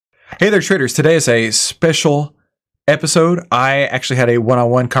Hey there, traders. Today is a special episode. I actually had a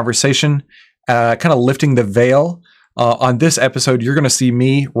one-on-one conversation, kind of lifting the veil. On this episode, you're going to see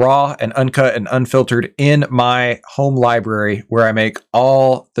me raw and uncut and unfiltered in my home library where I make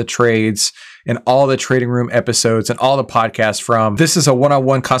all the trades and all the trading room episodes and all the podcasts from. This is a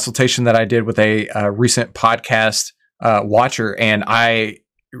one-on-one consultation that I did with a recent podcast watcher, and I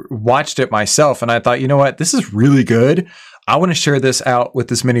watched it myself and I thought, you know what, this is really good. I want to share this out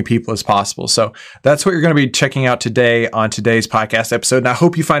with as many people as possible. So that's what you're going to be checking out today on today's podcast episode. And I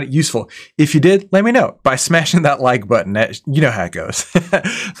hope you find it useful. If you did, let me know by smashing that like button. You know how it goes.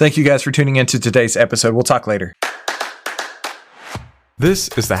 Thank you guys for tuning into today's episode. We'll talk later. This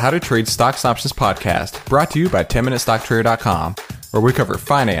is the How to Trade Stocks and Options podcast, brought to you by 10MinuteStockTrader.com, where we cover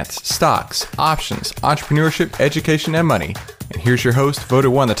finance, stocks, options, entrepreneurship, education, and money. And here's your host,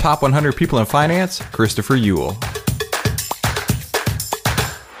 voted one of the top 100 people in finance, Christopher Uhl.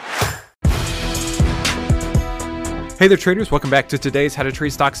 Hey there, traders. Welcome back to today's How to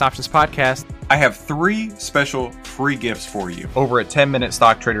Trade Stocks and Options podcast. I have 3 special free gifts for you over at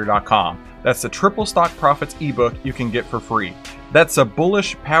 10MinuteStockTrader.com. That's the Triple Stock Profits ebook you can get for free. That's a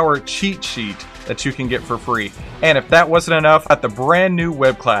Bullish Power cheat sheet that you can get for free. And if that wasn't enough, at the brand new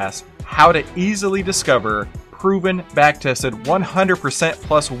web class, How to Easily Discover Proven, Back-Tested, 100%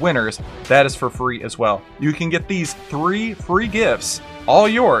 plus winners, that is for free as well. You can get these 3 free gifts, all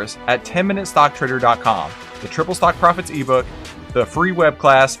yours, at 10MinuteStockTrader.com. The Triple Stock Profits ebook, the free web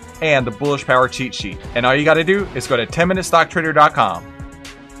class, and the Bullish Power cheat sheet. And all you got to do is go to 10MinuteStockTrader.com.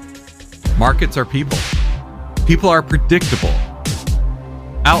 Markets are people. People are predictable.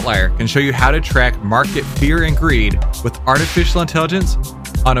 Outlier can show you how to track market fear and greed with artificial intelligence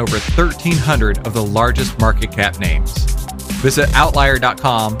on over 1,300 of the largest market cap names. Visit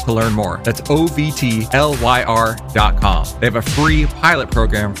outlier.com to learn more. That's OVTLYR.com. They have a free pilot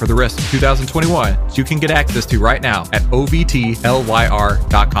program for the rest of 2021, so you can get access to right now at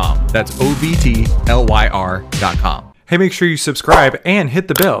OVTLYR.com. That's OVTLYR.com. Hey, make sure you subscribe and hit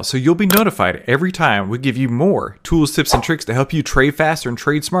the bell so you'll be notified every time we give you more tools, tips, and tricks to help you trade faster and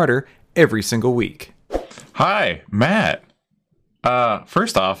trade smarter every single week. Hi, Matt.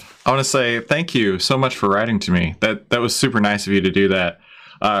 First off, I want to say thank you so much for writing to me. That was super nice of you to do that.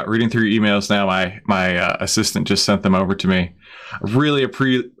 Reading through your emails now, my assistant just sent them over to me. I really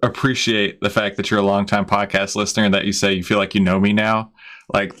appreciate the fact that you're a longtime podcast listener and that you say you feel like you know me now.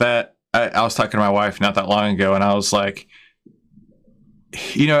 Like that, I was talking to my wife not that long ago, and I was like,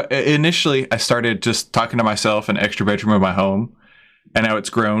 you know, initially I started just talking to myself in an extra bedroom of my home. And now it's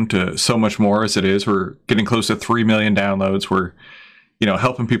grown to so much more as it is. We're getting close to 3 million downloads. We're, you know,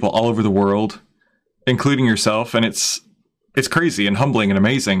 helping people all over the world, including yourself. And it's crazy and humbling and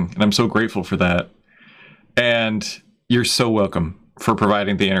amazing. And I'm so grateful for that. And you're so welcome for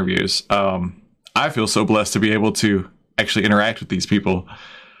providing the interviews. I feel so blessed to be able to actually interact with these people.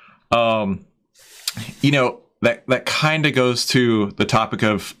 You know, that kind of goes to the topic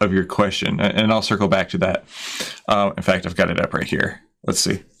of your question, and I'll circle back to that. In fact, I've got it up right here. Let's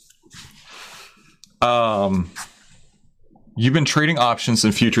see. You've been trading options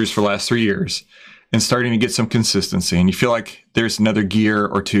and futures for the last 3 years and starting to get some consistency, and you feel like there's another gear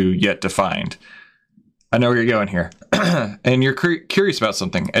or two yet to find. I know where you're going here. And you're curious about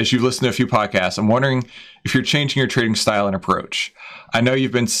something. As you've listened to a few podcasts, I'm wondering if you're changing your trading style and approach. I know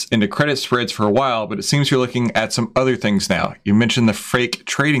you've been into credit spreads for a while, but it seems you're looking at some other things now. You mentioned the fake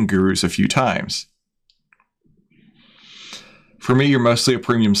trading gurus a few times. For me, you're mostly a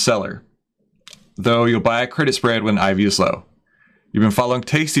premium seller, though you'll buy a credit spread when IV is low. You've been following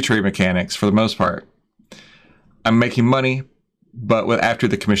tasty trade mechanics for the most part. I'm making money, but after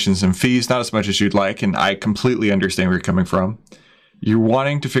the commissions and fees, not as much as you'd like, and I completely understand where you're coming from. You're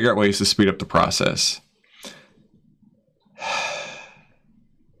wanting to figure out ways to speed up the process.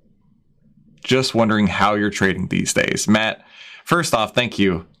 Just wondering how you're trading these days. Matt, first off, thank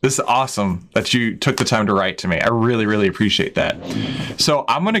you. This is awesome that you took the time to write to me. I really, really appreciate that. So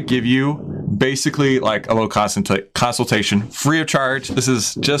I'm going to give you basically like a little consultation, free of charge. This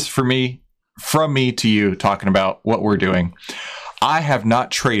is just for me, from me to you, talking about what we're doing. I have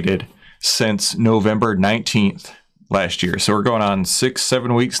not traded since November 19th last year. So we're going on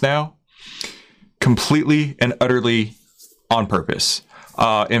 6-7 weeks now, completely and utterly on purpose.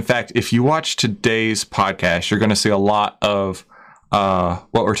 In fact, if you watch today's podcast, you're going to see a lot of what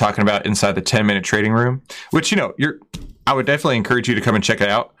we're talking about inside the 10-minute trading room, which, you know, I would definitely encourage you to come and check it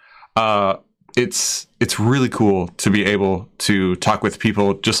out. It's really cool to be able to talk with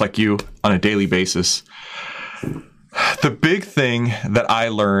people just like you on a daily basis. The big thing that I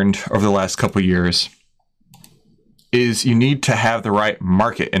learned over the last couple of years is you need to have the right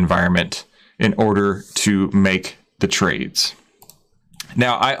market environment in order to make the trades.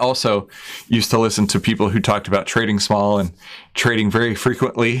 Now, I also used to listen to people who talked about trading small and trading very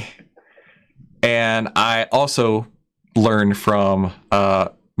frequently. And I also learned from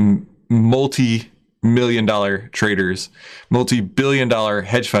multi-million-dollar traders, multi-billion-dollar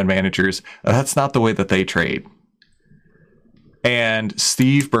hedge fund managers. That's not the way that they trade. And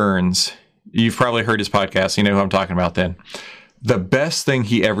Steve Burns, you've probably heard his podcast. You know who I'm talking about then. The best thing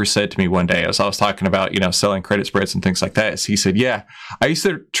he ever said to me one day as I was talking about, selling credit spreads and things like that is he said, yeah, I used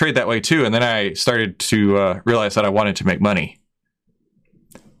to trade that way too. And then I started to realize that I wanted to make money.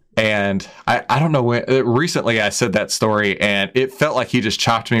 And I don't know when, recently I said that story and it felt like he just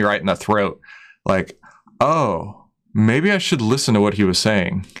chopped me right in the throat. Like, oh, maybe I should listen to what he was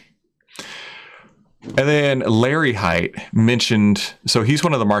saying. And then Larry Height mentioned, so he's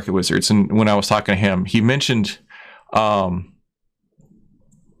one of the market wizards. And when I was talking to him, he mentioned,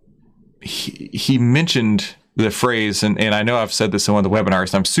 he mentioned the phrase, and I know I've said this in one of the webinars,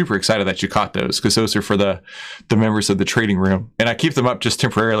 and I'm super excited that you caught those because those are for the members of the trading room. And I keep them up just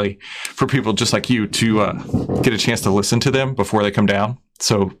temporarily for people just like you to get a chance to listen to them before they come down.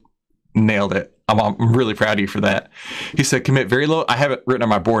 So nailed it. I'm really proud of you for that. He said, commit very little. I have it written on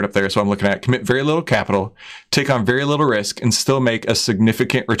my board up there, so I'm looking at it. Commit very little capital, take on very little risk, and still make a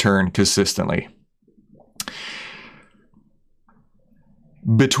significant return consistently.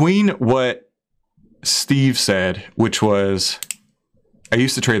 Between what Steve said, which was, I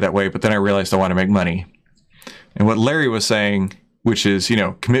used to trade that way, but then I realized I want to make money. And what Larry was saying, which is,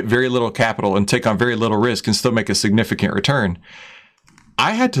 commit very little capital and take on very little risk and still make a significant return.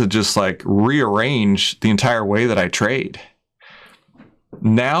 I had to just rearrange the entire way that I trade.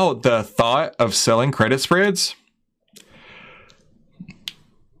 Now the thought of selling credit spreads,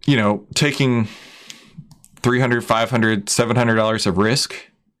 taking $300, $500, $700 of risk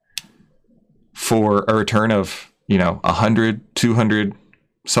for a return of, $100, $200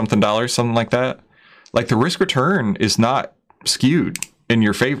 something dollars, something like that. Like the risk return is not skewed in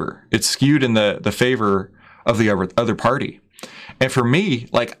your favor. It's skewed in the favor of the other party. And for me,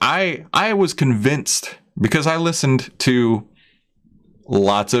 I was convinced because I listened to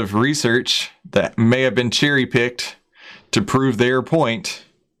lots of research that may have been cherry picked to prove their point.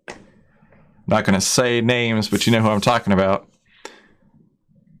 Not going to say names, but you know who I'm talking about.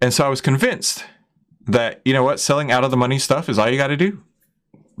 And so I was convinced that, selling out of the money stuff is all you got to do.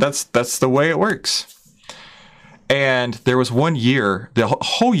 That's the way it works. And there was one year, the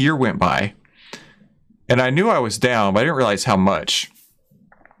whole year went by, and I knew I was down, but I didn't realize how much.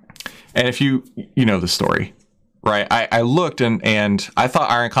 And if you know the story, right? I looked and I thought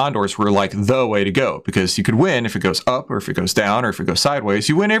iron condors were the way to go because you could win if it goes up or if it goes down or if it goes sideways.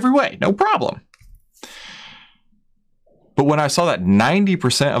 You win every way, no problem. But when I saw that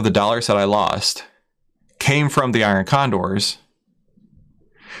 90% of the dollars that I lost came from the iron condors,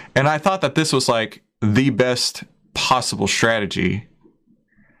 and I thought that this was the best possible strategy,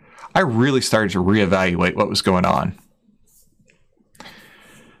 I really started to reevaluate what was going on.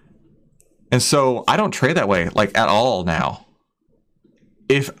 And so I don't trade that way at all now.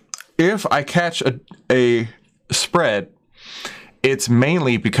 If I catch a spread, it's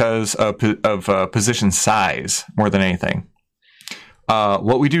mainly because of position size more than anything.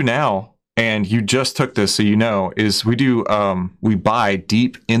 What we do now, and you just took this so is we buy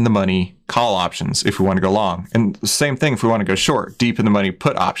deep in the money call options if we want to go long. And the same thing if we want to go short, deep in the money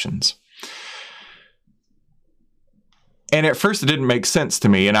put options. And at first it didn't make sense to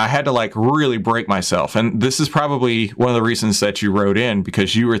me, and I had to really break myself. And this is probably one of the reasons that you wrote in,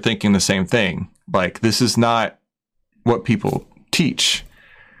 because you were thinking the same thing. This is not what people teach,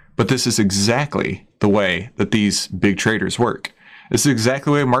 but this is exactly the way that these big traders work. This is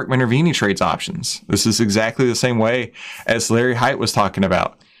exactly the way Mark Minervini trades options. This is exactly the same way as Larry Height was talking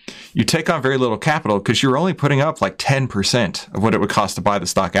about. You take on very little capital because you're only putting up 10% of what it would cost to buy the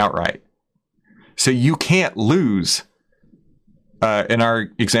stock outright. So you can't lose. In our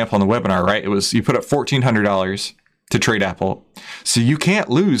example on the webinar, right? It was you put up $1,400 to trade Apple. So you can't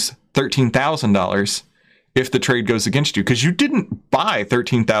lose $13,000 if the trade goes against you because you didn't buy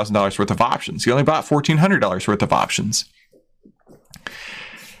 $13,000 worth of options. You only bought $1,400 worth of options.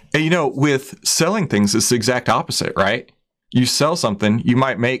 And with selling things, it's the exact opposite, right? You sell something, you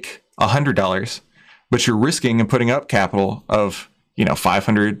might make $100, but you're risking and putting up capital of,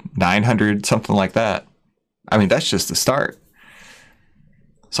 $500, $900, something like that. I mean, that's just the start.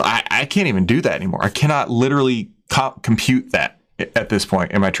 So I can't even do that anymore. I cannot literally compute that at this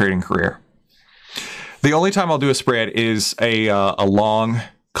point in my trading career. The only time I'll do a spread is a long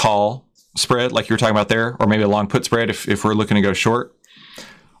call spread like you were talking about there, or maybe a long put spread if we're looking to go short.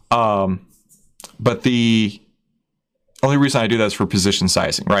 But the only reason I do that is for position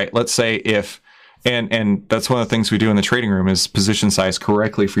sizing, right? Let's say if, and that's one of the things we do in the trading room is position size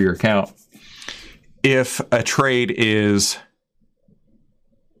correctly for your account. If a trade is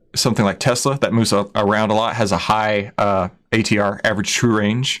something like Tesla that moves around a lot, has a high ATR, average true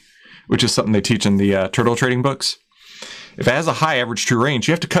range, which is something they teach in the turtle trading books. If it has a high average true range,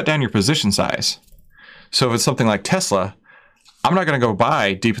 you have to cut down your position size. So if it's something like Tesla, I'm not going to go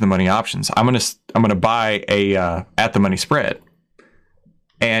buy deep in the money options. I'm going to buy a at the money spread.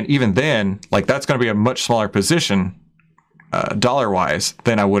 And even then, like that's going to be a much smaller position dollar wise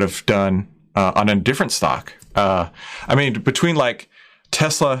than I would have done on a different stock. I mean, between like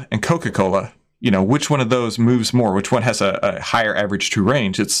Tesla and Coca-Cola, which one of those moves more? Which one has a higher average true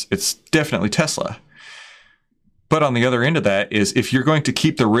range? It's definitely Tesla. But on the other end of that is if you're going to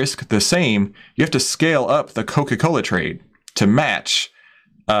keep the risk the same, you have to scale up the Coca-Cola trade to match.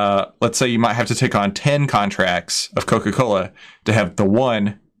 Let's say you might have to take on 10 contracts of Coca-Cola to have the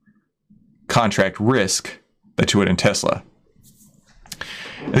one contract risk that you would in Tesla.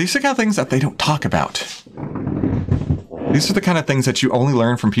 And these are the kind of things that they don't talk about. These are the kind of things that you only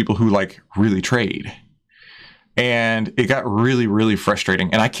learn from people who like really trade. And it got really, really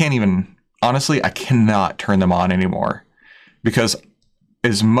frustrating. And I cannot turn them on anymore. Because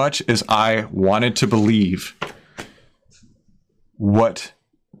as much as I wanted to believe what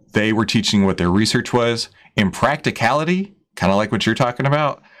they were teaching, what their research was, in practicality, kind of like what you're talking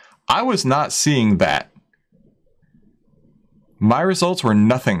about, I was not seeing that. My results were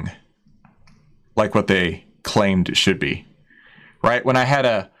nothing like what they claimed it should be, right? When I had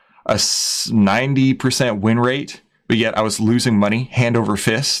a 90% win rate, but yet I was losing money hand over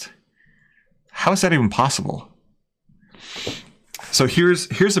fist, how is that even possible? So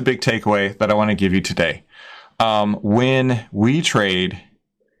here's a big takeaway that I want to give you today. When we trade,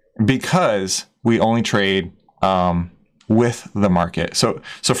 because we only trade with the market. So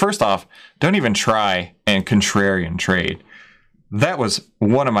first off, don't even try and contrarian trade. That was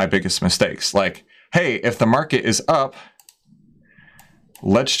one of my biggest mistakes. Like, hey, if the market is up,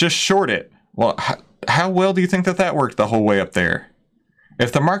 let's just short it. Well, how well do you think that worked the whole way up there?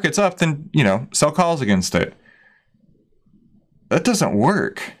 If the market's up, then, sell calls against it. That doesn't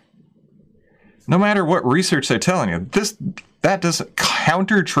work. No matter what research they're telling you, that doesn't,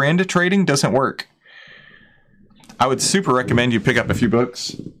 counter trend trading doesn't work. I would super recommend you pick up a few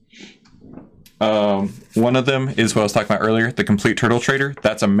books. One of them is what I was talking about earlier, The Complete Turtle Trader.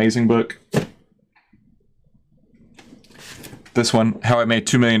 That's an amazing book. This one, How I Made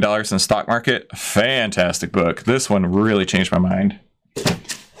 $2 Million in the Stock Market. Fantastic book. This one really changed my mind.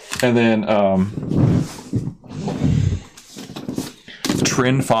 And then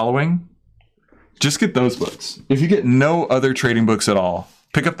Trend Following. Just get those books. If you get no other trading books at all,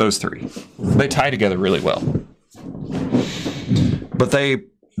 pick up those three. They tie together really well. But they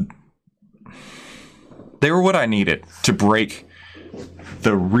were what I needed to break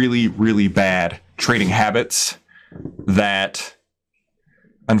the really, really bad trading habits that,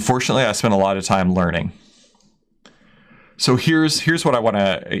 unfortunately, I spent a lot of time learning. So here's what I want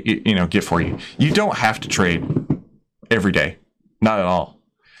to get for you. You don't have to trade every day, not at all.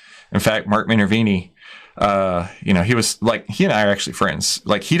 In fact, Mark Minervini, he was like, he and I are actually friends.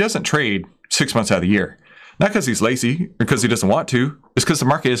 Like, he doesn't trade 6 months out of the year, not because he's lazy or because he doesn't want to. It's because the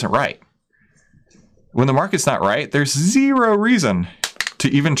market isn't right. When the market's not right, there's zero reason to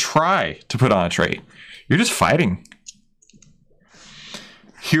even try to put on a trade. You're just fighting.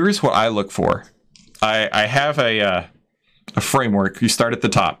 Here's what I look for. I have a framework. You start at the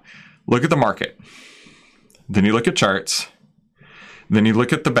top. Look at the market. Then you look at charts. Then you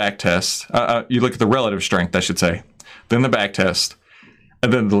look at the back test. You look at the relative strength, I should say. Then the back test.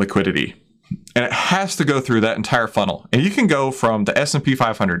 And then the liquidity. And it has to go through that entire funnel. And you can go from the S&P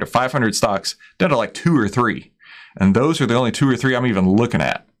 500 to 500 stocks down to like 2 or 3. And those are the only 2 or 3 I'm even looking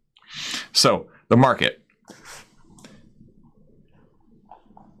at. So, the market.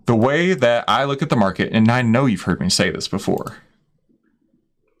 The way that I look at the market, and I know you've heard me say this before,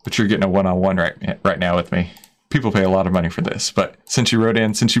 but you're getting a one-on-one right now with me. People pay a lot of money for this, but since you wrote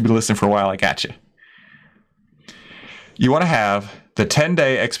in, since you've been listening for a while, I got you. You want to have the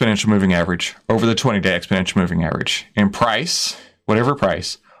 10-day exponential moving average over the 20-day exponential moving average, and price, whatever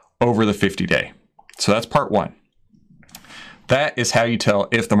price, over the 50-day. So that's part one. That is how you tell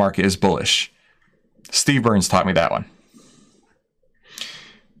if the market is bullish. Steve Burns taught me that one.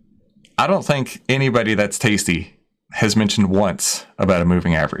 I don't think anybody that's tasty has mentioned once about a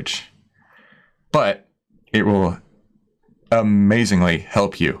moving average, but it will amazingly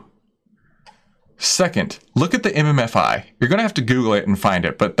help you Second, look at the MMFI. You're going to have to Google it and find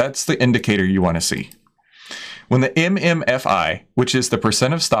it, but that's the indicator you want to see. When the MMFI, which is the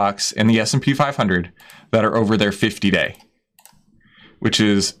percent of stocks in the S&P 500 that are over their 50-day, which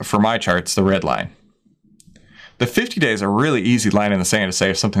is, for my charts, the red line. The 50-day is a really easy line in the sand to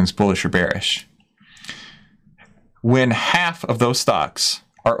say if something's bullish or bearish. When half of those stocks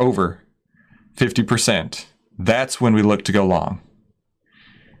are over 50%, that's when we look to go long.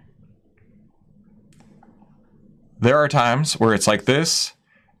 There are times where it's like this,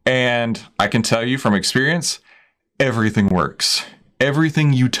 and I can tell you from experience, everything works.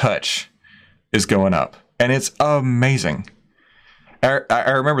 Everything you touch is going up, and it's amazing.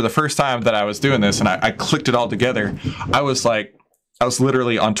 I remember the first time that I was doing this and I clicked it all together. I was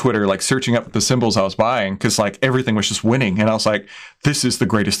literally on Twitter, like searching up the symbols I was buying because like everything was just winning. And I was like, this is the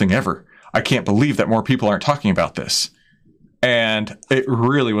greatest thing ever. I can't believe that more people aren't talking about this. And it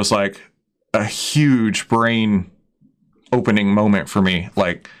really was like a huge brain opening moment for me.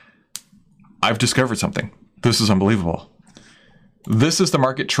 Like, I've discovered something. This is unbelievable. This is the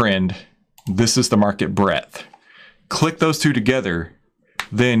market trend. This is the market breadth. Click those two together,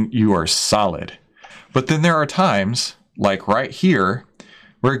 then you are solid. But then there are times, like right here,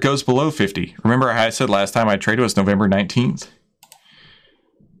 where it goes below 50. Remember how I said last time I traded was November 19th?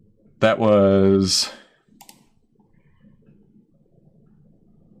 That was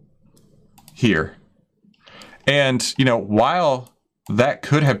here. And, you know, while that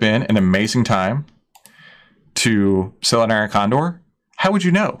could have been an amazing time to sell an iron condor, how would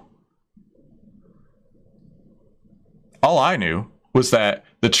you know? All I knew was that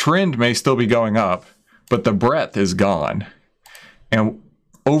the trend may still be going up, but the breadth is gone. And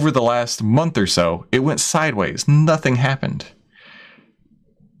over the last month or so, it went sideways. Nothing happened.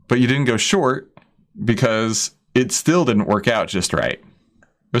 But you didn't go short because it still didn't work out just right.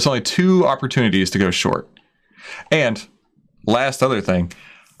 There's only 2 opportunities to go short. And last other thing,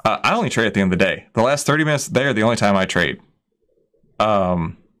 I only trade at the end of the day. The last 30 minutes, they're the only time I trade.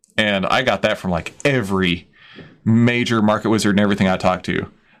 And I got that from like every major market wizard and everything I talk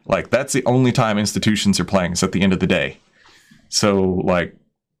to. Like, that's the only time institutions are playing is at the end of the day. So, like,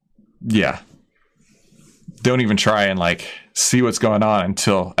 yeah. Don't even try and, like, see what's going on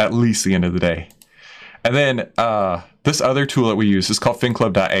until at least the end of the day. And then this other tool that we use is called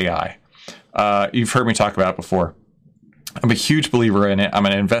FinClub.ai. You've heard me talk about it before. I'm a huge believer in it. I'm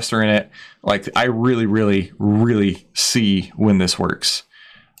an investor in it. Like, I really, really, really see when this works.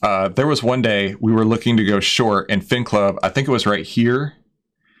 There was one day we were looking to go short, and FinClub, I think it was right here,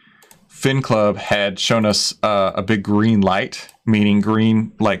 FinClub had shown us a big green light, meaning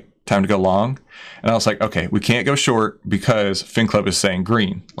green, like time to go long. And I was like, okay, we can't go short because FinClub is saying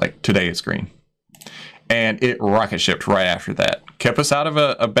green, like today it's green. And it rocket shipped right after that. Kept us out of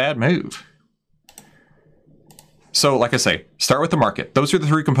a bad move. So like I say, start with the market. Those are the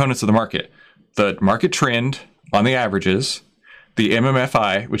 3 components of the market. The market trend on the averages, the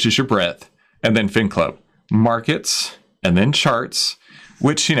MMFI, which is your breadth, and then FinClub. Markets, and then charts,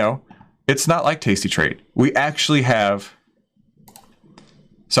 which, you know, it's not like Tasty Trade. We actually have...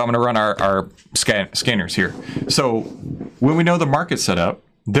 So I'm going to run our scanners here. So when we know the market's set up,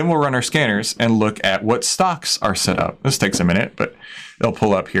 then we'll run our scanners and look at what stocks are set up. This takes a minute, but it'll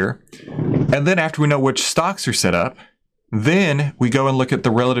pull up here. And then after we know which stocks are set up, then we go and look at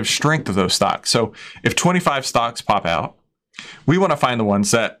the relative strength of those stocks. So if 25 stocks pop out, we want to find the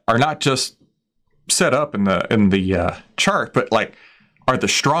ones that are not just set up in the chart, but like are the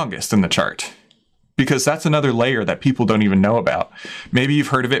strongest in the chart. Because that's another layer that people don't even know about. Maybe you've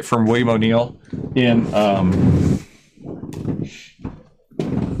heard of it from William O'Neill in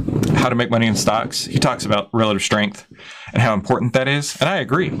How to Make Money in Stocks. He talks about relative strength and how important that is. And I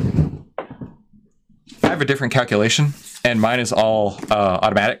agree. I have a different calculation, and mine is all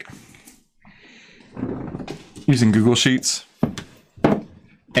automatic using Google Sheets.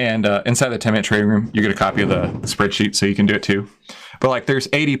 And inside the 10-minute trading room, you get a copy of the spreadsheet so you can do it too. But like there's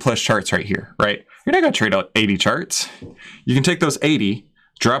 80 plus charts right here, right? You're not going to trade out 80 charts. You can take those 80,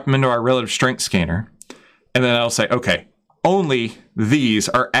 drop them into our relative strength scanner, and then I'll say, okay, only these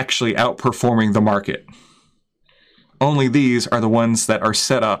are actually outperforming the market. Only these are the ones that are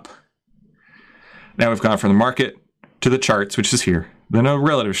set up. Now we've gone from the market to the charts, which is here. Then a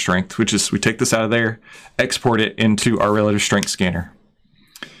relative strength, which is we take this out of there, export it into our relative strength scanner.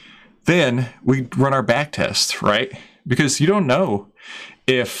 Then we run our back test, right? Because you don't know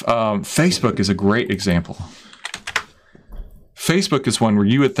if Facebook is a great example. Facebook is one where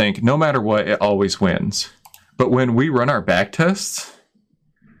you would think no matter what, it always wins. But when we run our back tests,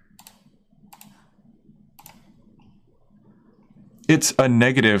 it's a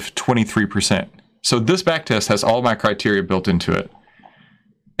negative 23%. So this backtest has all my criteria built into it.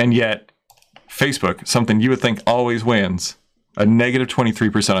 And yet, Facebook, something you would think always wins, a negative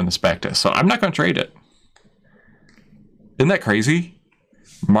 23% on this backtest. So I'm not going to trade it. Isn't that crazy?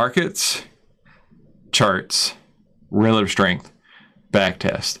 Markets, charts, relative strength,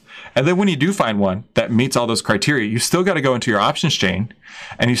 backtest. And then when you do find one that meets all those criteria, you still got to go into your options chain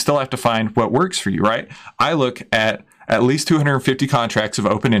and you still have to find what works for you, right? I look at least 250 contracts of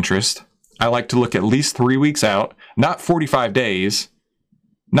open interest. I like to look at least 3 weeks out, not 45 days.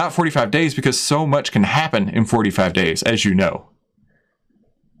 Not 45 days because so much can happen in 45 days, as you know.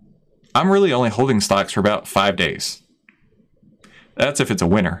 I'm really only holding stocks for about 5 days. That's if it's a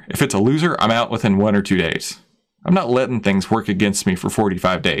winner. If it's a loser, I'm out within 1 or 2 days. I'm not letting things work against me for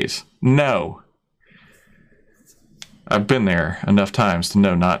 45 days. No. I've been there enough times to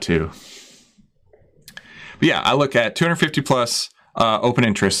know not to. But yeah, I look at 250 plus open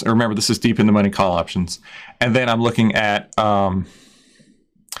interest. Remember, this is deep in the money call options. And then I'm looking at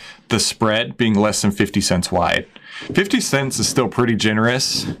the spread being less than 50 cents wide. 50 cents is still pretty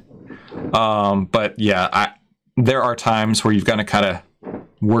generous. But yeah, there are times where you've got to kind of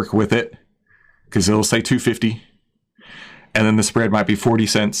work with it because it'll say 250 and then the spread might be 40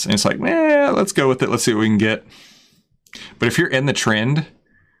 cents. And it's like, let's go with it. Let's see what we can get. But if you're in the trend,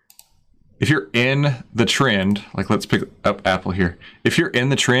 like let's pick up Apple here. If you're in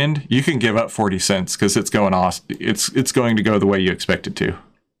the trend, you can give up 40 cents because it's going awesome. It's going to go the way you expect it to.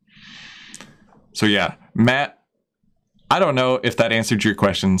 So yeah, Matt, I don't know if that answered your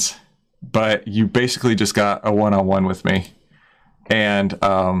questions, but you basically just got a one-on-one with me. And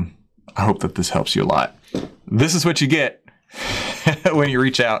I hope that this helps you a lot. This is what you get when you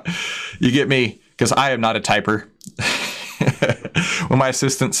reach out. You get me because I am not a typer. When my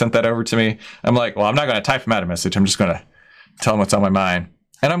assistant sent that over to me, I'm like, well, I'm not going to type him out a message. I'm just going to tell him what's on my mind.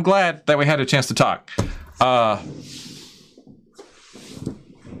 And I'm glad that we had a chance to talk.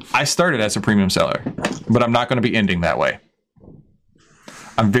 I started as a premium seller, but I'm not going to be ending that way.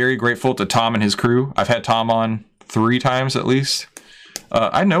 I'm very grateful to Tom and his crew. I've had Tom on 3 times at least.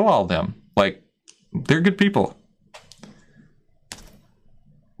 I know all of them. Like, they're good people.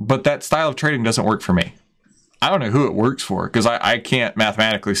 But that style of trading doesn't work for me. I don't know who it works for because I can't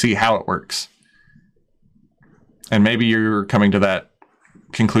mathematically see how it works. And maybe you're coming to that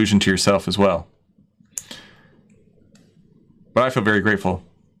conclusion to yourself as well. But I feel very grateful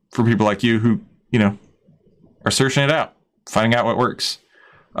for people like you who, are searching it out, finding out what works.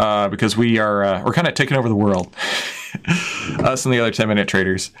 Because we're kind of taking over the world. Us and the other 10-minute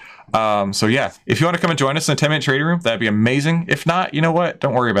traders. So yeah, if you want to come and join us in the 10-minute trading room, that'd be amazing. If not, you know what?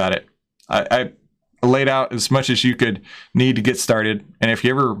 Don't worry about it. I laid out as much as you could need to get started. And if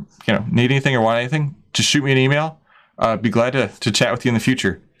you ever, need anything or want anything, just shoot me an email. Be glad to chat with you in the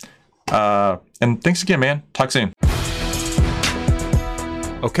future. And thanks again, man. Talk soon.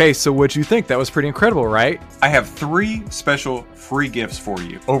 Okay, so what'd you think? That was pretty incredible, right? I have 3 special free gifts for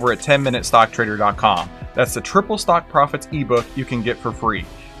you over at 10minutestocktrader.com. That's the Triple Stock Profits ebook you can get for free.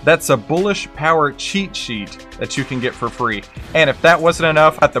 That's a bullish power cheat sheet that you can get for free. And if that wasn't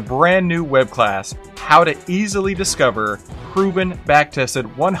enough, at the brand new web class, How to Easily Discover Proven Backtested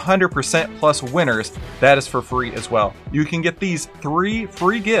 100% Plus Winners, that is for free as well. You can get these 3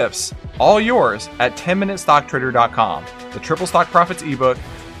 free gifts, all yours, at 10minutestocktrader.com. The Triple Stock Profits ebook,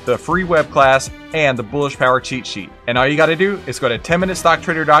 the free web class, and the bullish power cheat sheet. And all you got to do is go to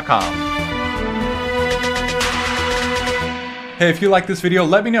 10minutestocktrader.com. Hey, if you like this video,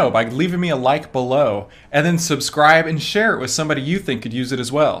 let me know by leaving me a like below, and then subscribe and share it with somebody you think could use it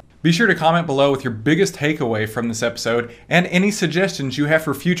as well. Be sure to comment below with your biggest takeaway from this episode and any suggestions you have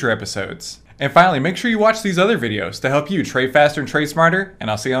for future episodes. And finally, make sure you watch these other videos to help you trade faster and trade smarter,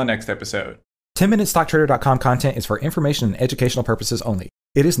 and I'll see you on the next episode. 10minutestocktrader.com content is for information and educational purposes only.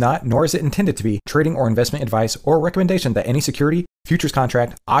 It is not, nor is it intended to be, trading or investment advice or recommendation that any security, futures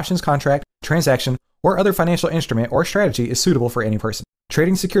contract, options contract, transaction, or other financial instrument or strategy is suitable for any person.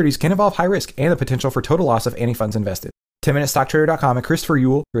 Trading securities can involve high risk and the potential for total loss of any funds invested. 10minutestocktrader.com and Christopher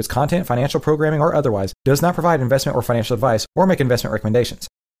Uhl, through its content, financial programming, or otherwise, does not provide investment or financial advice or make investment recommendations.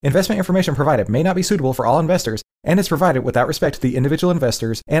 Investment information provided may not be suitable for all investors and is provided without respect to the individual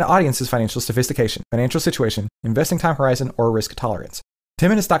investors and audience's financial sophistication, financial situation, investing time horizon, or risk tolerance.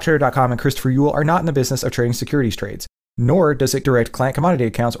 10minutestocktrader.com and Christopher Uhl are not in the business of trading securities trades, nor does it direct client commodity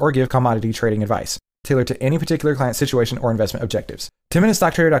accounts or give commodity trading advice tailored to any particular client situation or investment objectives.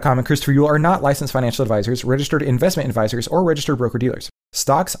 10minutestocktrader.com and Christopher Uhl are not licensed financial advisors, registered investment advisors, or registered broker-dealers.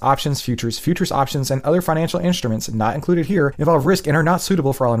 Stocks, options, futures options, and other financial instruments not included here involve risk and are not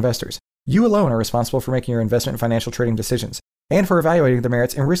suitable for all investors. You alone are responsible for making your investment and financial trading decisions. and for evaluating the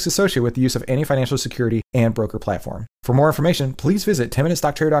merits and risks associated with the use of any financial security and broker platform. For more information, please visit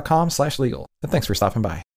 10minutestocktrader.com/legal. And thanks for stopping by.